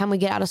then by the time we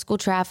get out of school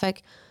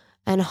traffic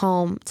and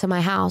home to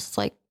my house, it's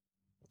like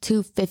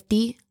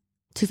 2:50,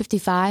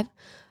 2:55.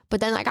 But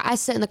then like I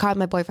sit in the car with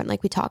my boyfriend,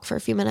 like we talk for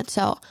a few minutes.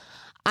 So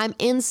I'm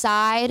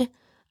inside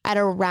at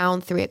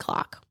around 3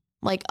 o'clock.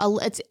 Like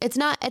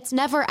it's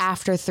never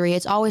after 3.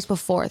 It's always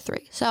before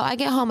 3. So I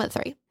get home at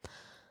 3.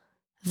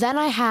 Then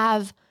I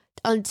have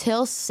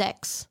until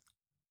 6.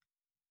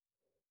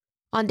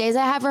 On days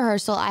I have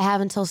rehearsal, I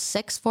have until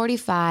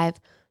 6:45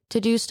 to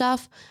do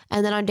stuff.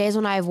 And then on days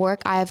when I have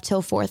work, I have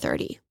till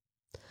 4:30.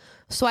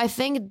 So I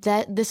think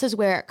that this is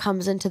where it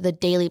comes into the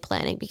daily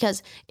planning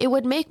because it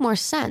would make more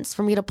sense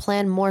for me to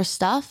plan more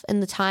stuff in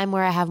the time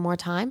where I have more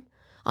time.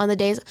 On the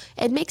days,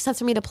 it makes sense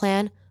for me to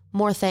plan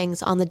more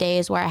things on the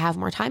days where I have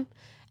more time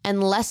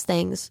and less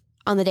things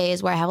on the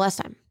days where I have less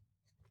time.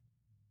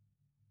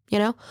 You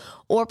know?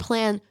 Or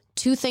plan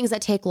 2 things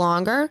that take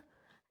longer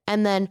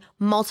and then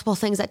multiple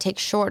things that take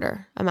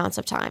shorter amounts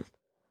of time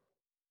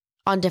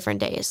on different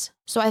days.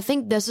 So I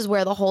think this is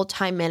where the whole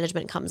time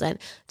management comes in.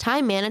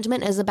 Time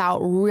management is about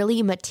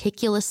really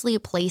meticulously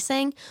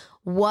placing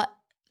what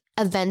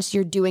events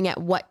you're doing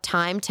at what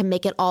time to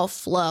make it all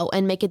flow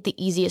and make it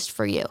the easiest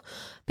for you.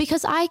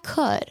 Because I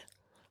could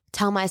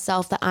tell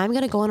myself that I'm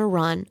going to go on a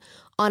run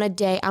on a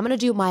day, I'm going to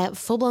do my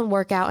full-blown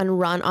workout and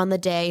run on the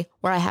day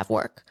where I have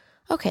work.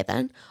 Okay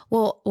then.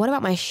 Well, what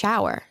about my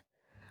shower?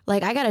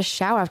 Like, I got to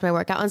shower after my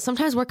workout, and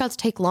sometimes workouts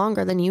take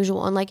longer than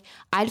usual. And like,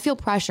 I'd feel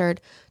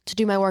pressured to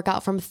do my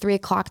workout from 3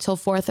 o'clock till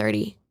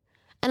 4:30.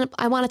 And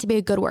I want it to be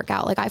a good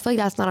workout. Like, I feel like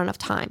that's not enough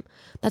time.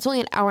 That's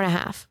only an hour and a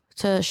half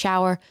to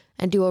shower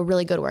and do a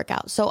really good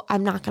workout. So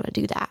I'm not going to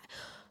do that.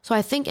 So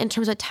I think in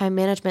terms of time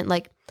management,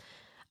 like,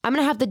 I'm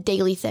going to have the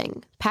daily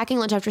thing, packing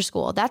lunch after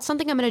school. That's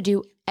something I'm going to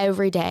do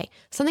every day.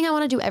 Something I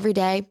want to do every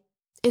day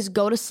is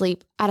go to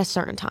sleep at a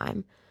certain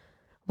time.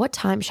 What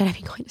time should I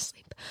be going to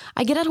sleep?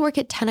 I get out of work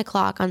at 10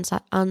 o'clock on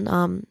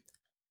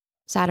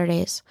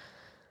Saturdays.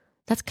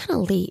 That's kind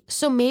of late.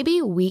 So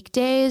maybe on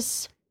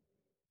weekdays,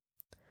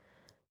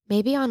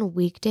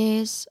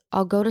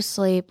 I'll go to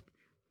sleep.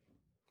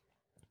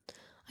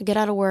 I get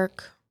out of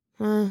work.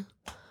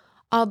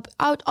 I'll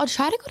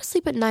try to go to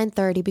sleep at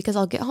 9:30 because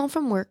I'll get home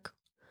from work.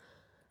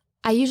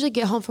 I usually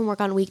get home from work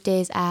on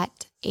weekdays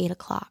at 8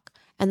 o'clock.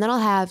 And then I'll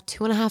have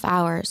 2.5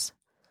 hours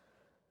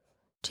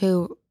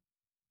to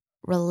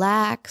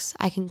relax.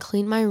 I can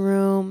clean my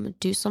room,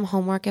 do some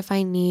homework if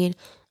I need.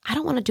 I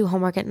don't want to do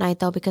homework at night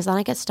though, because then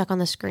I get stuck on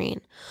the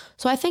screen.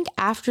 So I think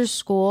after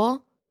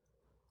school,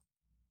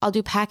 I'll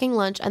do packing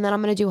lunch, and then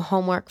I'm going to do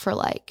homework for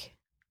like,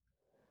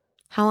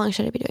 how long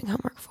should I be doing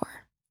homework for?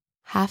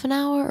 Half an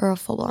hour or a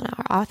full-blown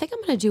hour? I think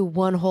I'm going to do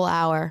 1 whole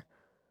hour.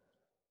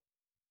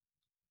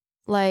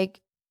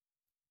 Like,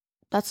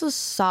 that's a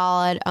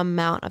solid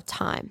amount of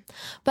time.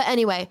 But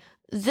anyway,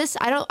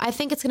 I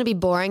think it's going to be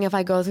boring if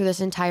I go through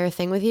this entire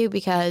thing with you,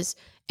 because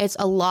it's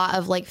a lot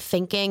of like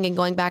thinking and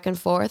going back and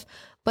forth.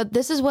 But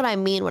this is what I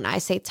mean when I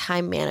say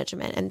time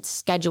management and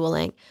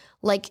scheduling,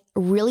 like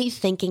really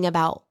thinking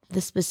about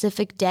the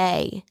specific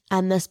day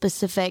and the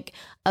specific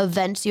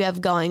events you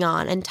have going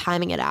on and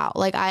timing it out.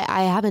 Like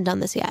I haven't done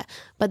this yet,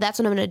 but that's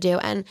what I'm going to do.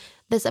 And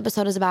this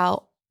episode is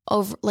about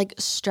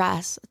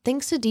stress,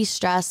 things to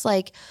de-stress,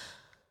 like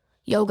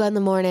yoga in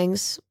the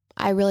mornings.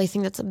 I really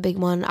think that's a big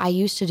one. I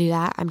used to do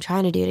that. I'm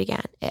trying to do it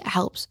again. It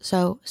helps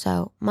so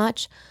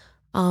much.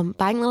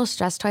 Buying little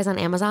stress toys on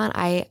Amazon.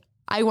 I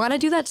want to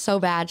do that so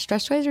bad.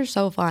 Stress toys are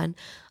so fun.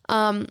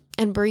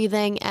 And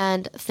breathing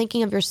and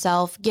thinking of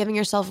yourself, giving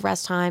yourself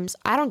rest times.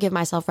 I don't give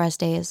myself rest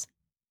days.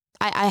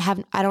 I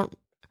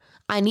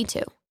need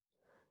to.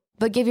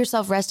 But give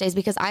yourself rest days,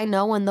 because I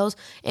know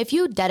if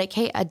you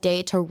dedicate a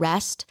day to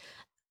rest,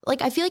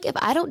 like, I feel like if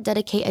I don't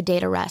dedicate a day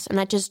to rest and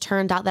it just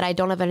turned out that I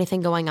don't have anything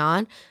going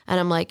on and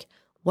I'm like,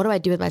 what do I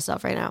do with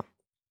myself right now?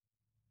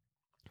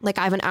 Like,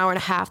 I have an hour and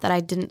a half that I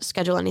didn't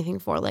schedule anything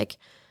for. Like,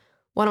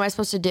 what am I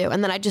supposed to do?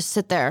 And then I just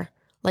sit there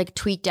like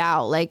tweaked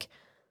out. Like,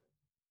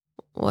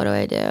 what do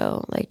I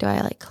do? Like, do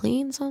I like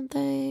clean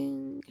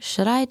something?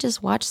 Should I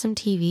just watch some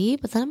TV?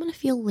 But then I'm going to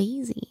feel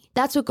lazy.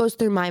 That's what goes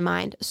through my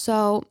mind.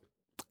 So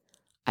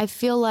I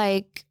feel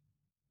like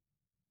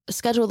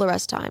schedule the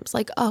rest times.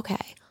 Like,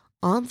 okay,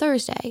 on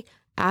Thursday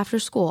after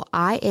school,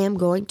 I am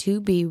going to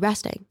be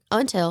resting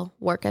until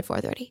work at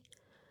 4:30.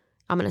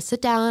 I'm going to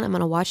sit down. I'm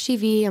going to watch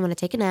TV. I'm going to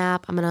take a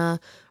nap. I'm going to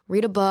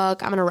read a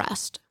book. I'm going to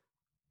rest.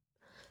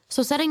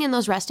 So setting in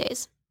those rest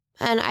days.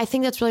 And I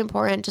think that's really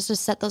important, just to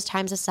set those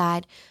times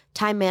aside,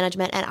 time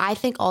management. And I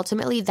think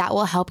ultimately that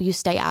will help you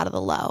stay out of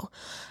the low.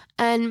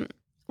 And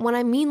when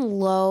I mean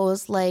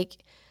lows, like,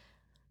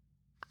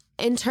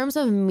 in terms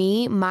of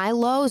me, my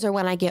lows are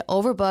when I get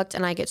overbooked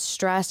and I get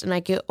stressed and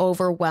I get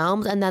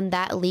overwhelmed. And then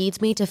that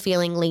leads me to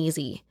feeling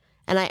lazy.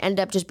 And I end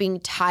up just being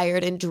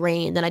tired and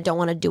drained and I don't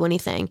want to do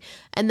anything.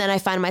 And then I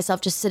find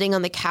myself just sitting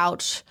on the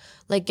couch,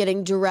 like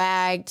getting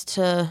dragged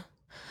to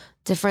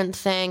different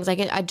things.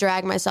 I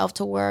drag myself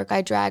to work.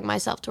 I drag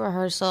myself to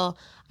rehearsal.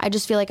 I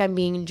just feel like I'm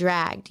being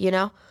dragged, you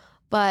know?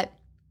 But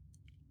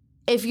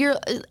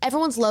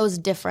everyone's low is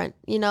different,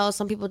 you know?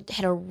 Some people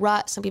hit a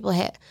rut, some people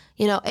hit,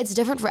 it's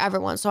different for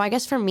everyone. So I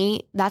guess for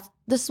me,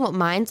 this is what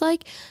mine's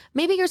like.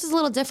 Maybe yours is a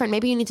little different.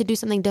 Maybe you need to do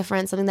something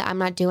different, something that I'm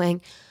not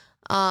doing.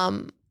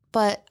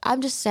 But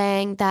I'm just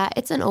saying that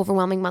it's an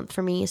overwhelming month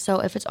for me. So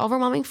if it's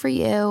overwhelming for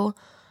you,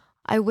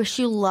 I wish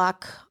you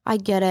luck. I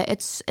get it.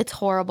 It's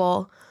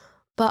horrible.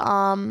 But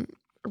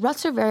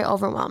ruts are very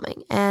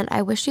overwhelming, and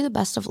I wish you the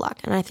best of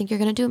luck, and I think you're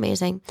going to do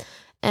amazing.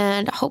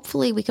 And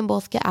hopefully we can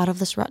both get out of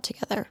this rut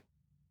together.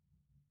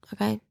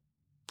 Okay?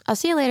 I'll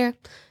see you later.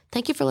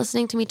 Thank you for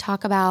listening to me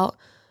talk about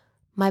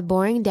my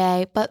boring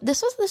day. But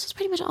this was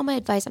pretty much all my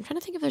advice. I'm trying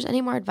to think if there's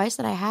any more advice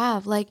that I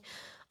have. Like,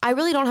 I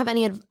really don't have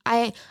any.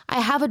 I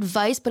have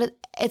advice, but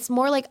it's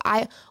more like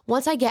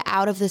once I get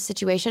out of this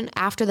situation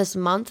after this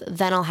month,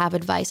 then I'll have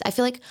advice. I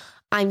feel like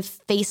I'm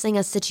facing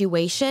a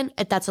situation,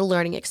 that's a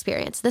learning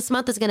experience. This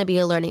month is going to be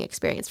a learning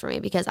experience for me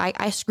because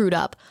I screwed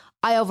up.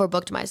 I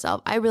overbooked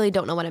myself. I really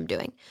don't know what I'm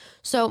doing.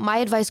 So my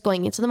advice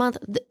going into the month,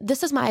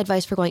 this is my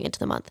advice for going into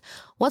the month.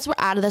 Once we're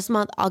out of this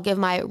month, I'll give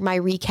my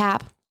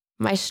recap,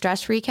 my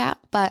stress recap.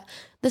 But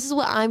this is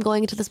what I'm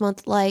going into this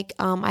month like.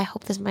 I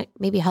hope this might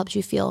maybe helps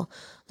you feel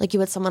like you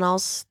had someone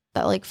else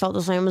that like felt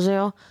the same as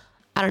you.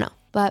 I don't know.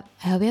 But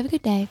I hope you have a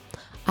good day.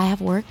 I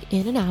have work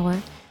in an hour,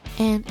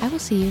 and I will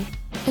see you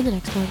in the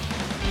next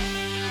one.